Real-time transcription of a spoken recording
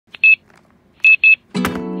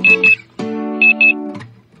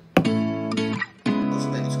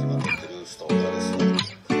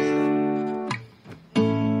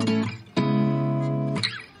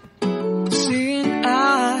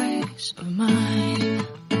mine.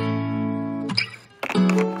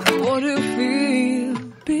 What do you feel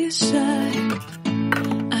beside?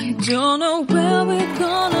 I don't know where we're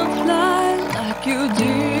gonna fly like you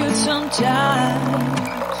did sometimes.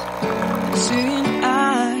 Seeing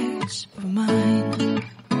eyes of mine.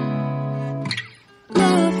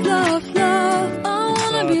 Love, love, love, I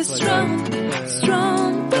wanna be strong,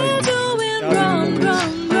 strong. We're doing wrong,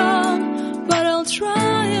 wrong, wrong, but I'll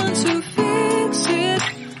try to fix it.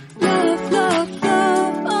 Love, love,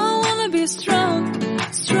 love, I wanna be strong,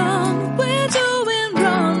 strong. We're doing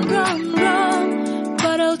wrong, wrong, wrong,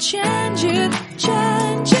 but I'll change it,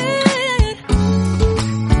 change it.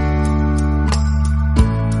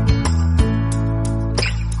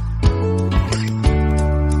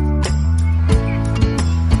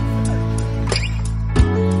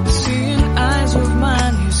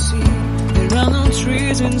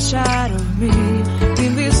 Trees inside of me.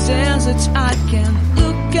 In this desert I can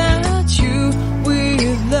look at you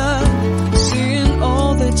with love. Seeing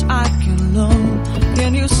all that I can learn.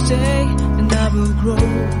 Can you stay and I will grow?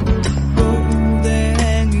 Grow the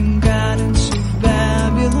hanging gardens of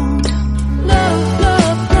Babylon. Love,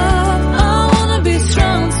 love, love, I wanna be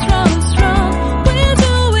strong, strong, strong. We're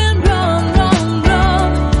doing wrong, wrong,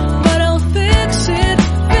 wrong, but I'll fix it,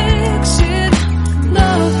 fix it.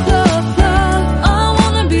 Love, love,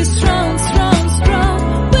 strong, strong, strong.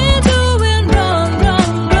 We're doing wrong,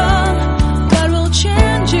 wrong, wrong, but we'll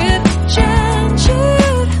change it, change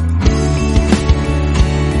it.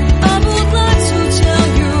 I would like to tell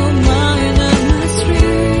you mine and my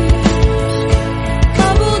street. I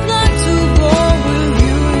would like to go with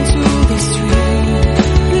you into the street.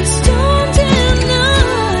 Please don't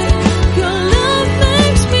deny your love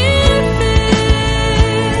makes me feel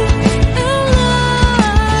alive.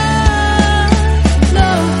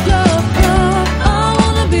 Love, love, love, I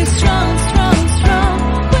wanna be strong, strong, strong.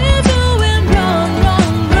 We're doing wrong,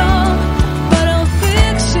 wrong, wrong, but I'll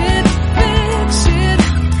fix it, fix it.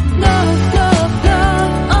 Love, love,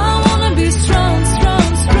 love, I wanna be strong, strong,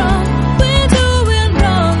 strong. We're doing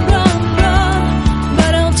wrong, wrong, wrong,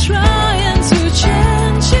 but I'll try and to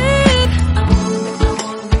change it.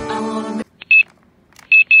 I wanna be.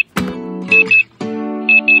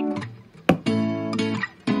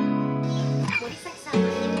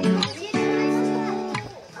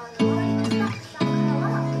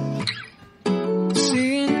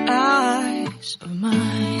 Seeing eyes of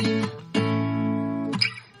mine.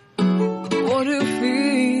 What do you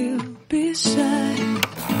feel beside?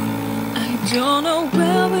 I don't know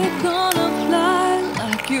where we're gonna fly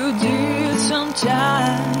like you did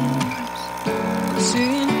sometimes.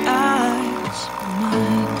 Seeing eyes of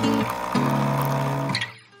mine.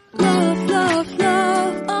 Love, love,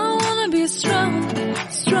 love, I wanna be strong,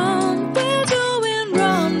 strong. We're doing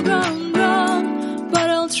wrong, wrong, wrong, but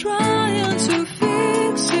I'll try to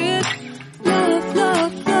fix it. Love,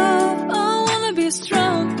 love, love, I wanna be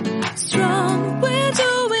strong, strong. We're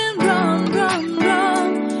doing wrong, wrong,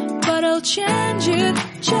 wrong, but I'll change it,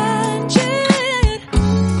 change it.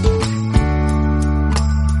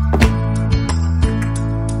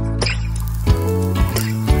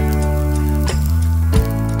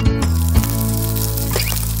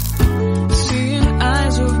 Seeing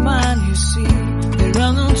eyes of mine, you see, there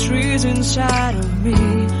are no trees inside of me.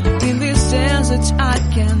 In this desert I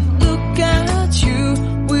can look at you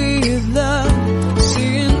with love.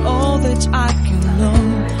 Seeing all that I can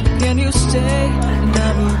learn. Can you stay and I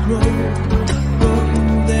will grow? Grow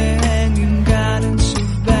the hanging gardens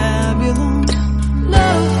of Babylon.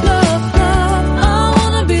 Love, love, love, I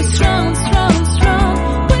wanna be strong, strong, strong.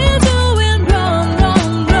 We're doing wrong,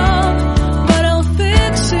 wrong, wrong, but I'll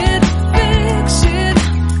fix it, fix it.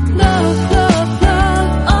 Love, love, love,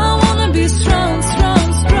 I wanna be strong, strong,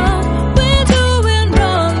 strong. We're doing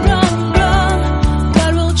wrong, wrong, wrong,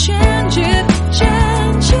 but we'll change it,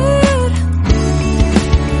 change it.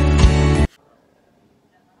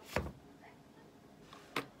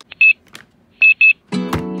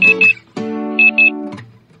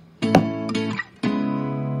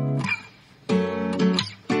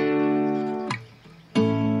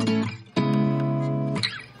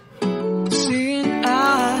 Seeing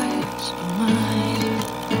eyes of mine.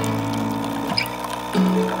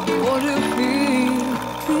 What do you feel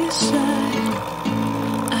beside?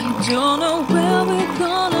 I don't know where we're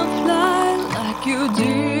gonna fly like you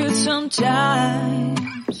did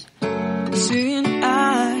sometimes. Seeing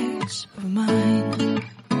eyes of mine.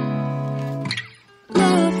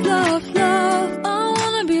 Love, love, love, I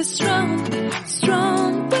wanna be strong,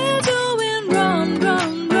 strong. We're doing wrong,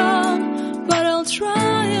 wrong, wrong, but I'll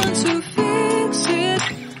try to fix it.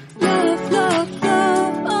 Love, love,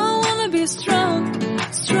 love, I wanna be strong,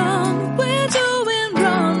 strong. We're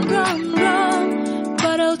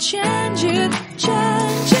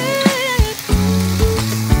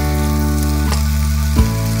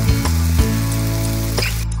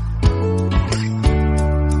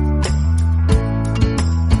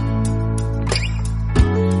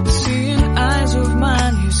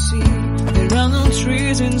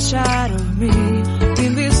inside of me.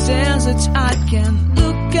 In this desert I can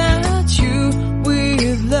look at you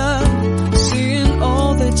with love, seeing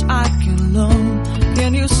all that I can learn.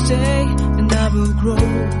 Can you stay and I will grow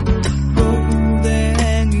the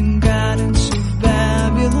hanging gardens of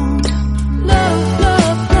Babylon. Love,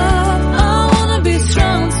 love, love, I wanna be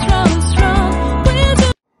strong, strong, strong with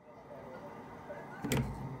you.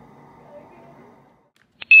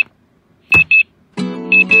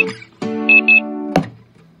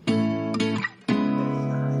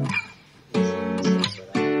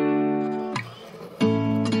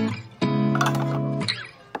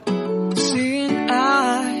 Seeing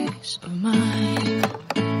eyes of mine,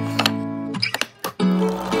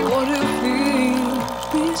 what do you feel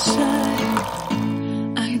beside?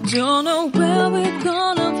 I don't know where we're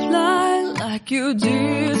gonna fly like you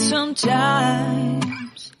did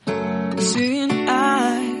sometimes. Seeing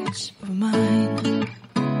eyes of mine.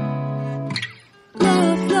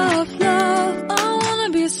 Love, love, love, I wanna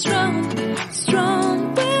be strong,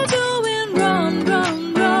 strong. We're doing wrong,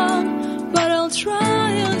 wrong, wrong, but I'll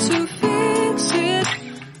try to fix it.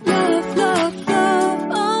 Love, love, love,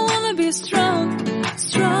 I wanna be strong,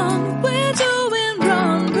 strong. We're doing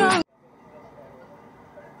wrong, wrong.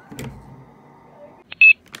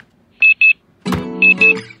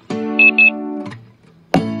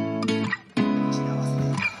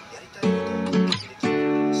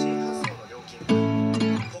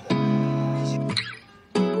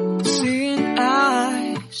 Seeing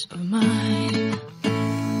eyes of mine,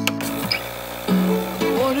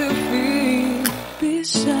 what do you feel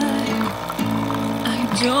beside? I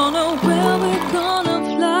don't know where we're gonna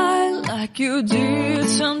fly like you did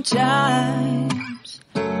sometimes.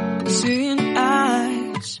 Seeing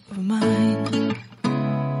eyes of mine.